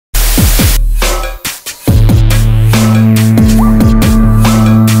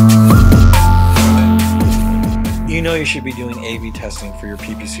you should be doing A/B testing for your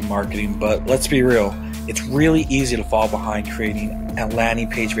PPC marketing, but let's be real, it's really easy to fall behind creating landing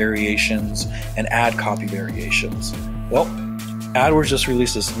page variations and ad copy variations. Well, AdWords just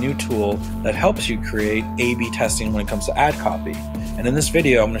released this new tool that helps you create A/B testing when it comes to ad copy. And in this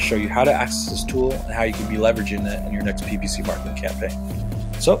video, I'm going to show you how to access this tool and how you can be leveraging it in your next PPC marketing campaign.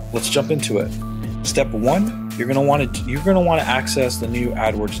 So let's jump into it. Step one, you're going to want to access the new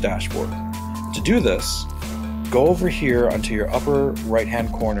AdWords dashboard. To do this, go over here onto your upper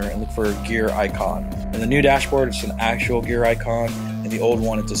right-hand corner and look for a gear icon. In the new dashboard, it's an actual gear icon, and the old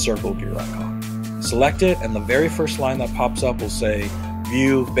one, it's a circle gear icon. Select it, and the very first line that pops up will say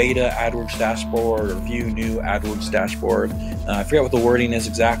View Beta AdWords Dashboard or View New AdWords Dashboard. I forget what the wording is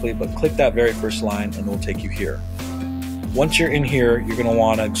exactly, but click that very first line and it will take you here. Once you're in here, you're going to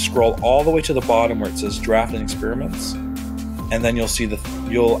want to scroll all the way to the bottom where it says Draft and Experiments, and then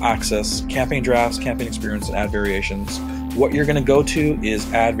you'll access campaign drafts, campaign experiments, and ad variations. What you're going to go to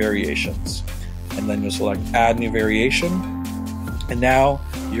is Add Variations, and then you'll select Add New Variation, and now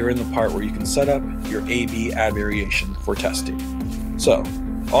you're in the part where you can set up your A/B ad variation for testing. So,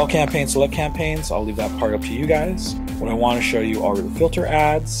 all campaigns, select campaigns. I'll leave that part up to you guys. What I want to show you are the filter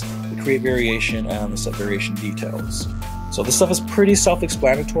ads, the create variation, and the set variation details. So this stuff is pretty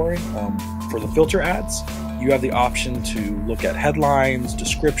self-explanatory. For the filter ads, you have the option to look at headlines,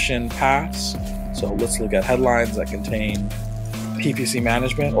 description, paths. So let's look at headlines that contain PPC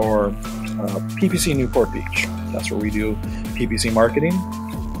management or PPC Newport Beach. That's where we do PPC marketing.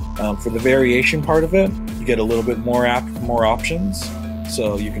 For the variation part of it, you get a little bit more options.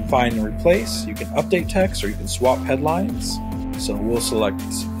 So you can find and replace, you can update text, or you can swap headlines. So we'll select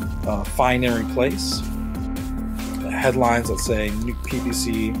find and replace headlines that say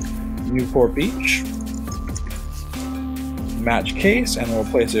PPC Newport Beach, match case, and we'll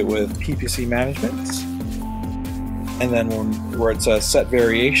replace it with PPC management. And then where it says set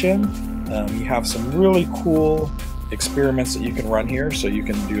variation, you have some really cool experiments that you can run here. So you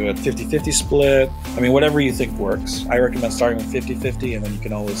can do a 50-50 split. I mean, whatever you think works. I recommend starting with 50-50, and then you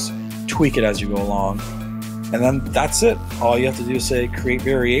can always tweak it as you go along. And then that's it. All you have to do is say create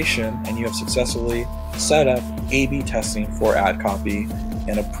variation, and you have successfully set up A/B testing for ad copy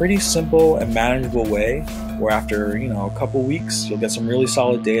in a pretty simple and manageable way, where after a couple weeks, you'll get some really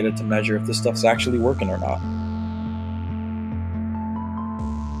solid data to measure if this stuff's actually working or not.